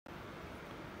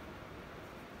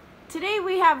Today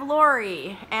we have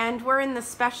Lori, and we're in the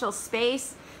special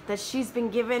space that she's been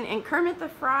given, and Kermit the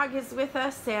Frog is with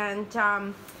us, and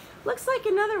looks like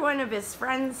another one of his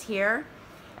friends here.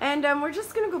 And we're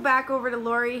just gonna go back over to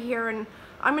Lori here, and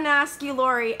I'm gonna ask you,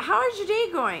 Lori, how is your day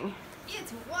going?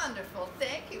 It's wonderful.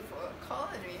 Thank you for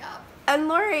calling me up. And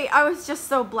Lori, I was just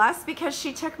so blessed because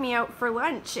she took me out for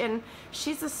lunch, and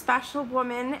she's a special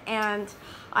woman, and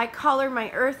I call her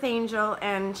my earth angel,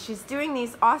 and she's doing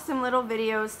these awesome little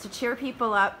videos to cheer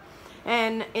people up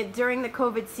and during the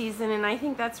COVID season, and I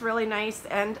think that's really nice,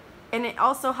 and it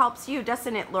also helps you,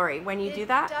 doesn't it, Lori, when you do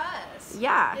that? It does.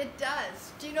 Yeah. It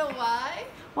does. Do you know why?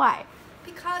 Why?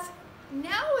 Because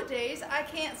nowadays I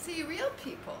can't see real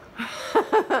people.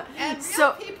 And real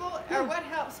So- people are what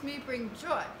helps me bring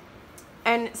joy.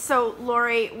 And so,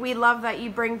 Lori, we love that you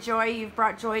bring joy. You've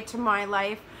brought joy to my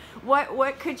life.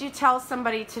 What could you tell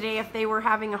somebody today if they were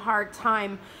having a hard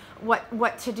time?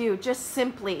 What to do? Just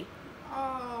simply.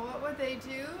 Oh, what would they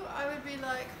do? I would be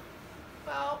like,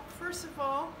 well, first of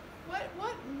all,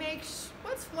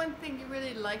 what's one thing you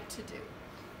really like to do?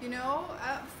 You know,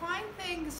 find things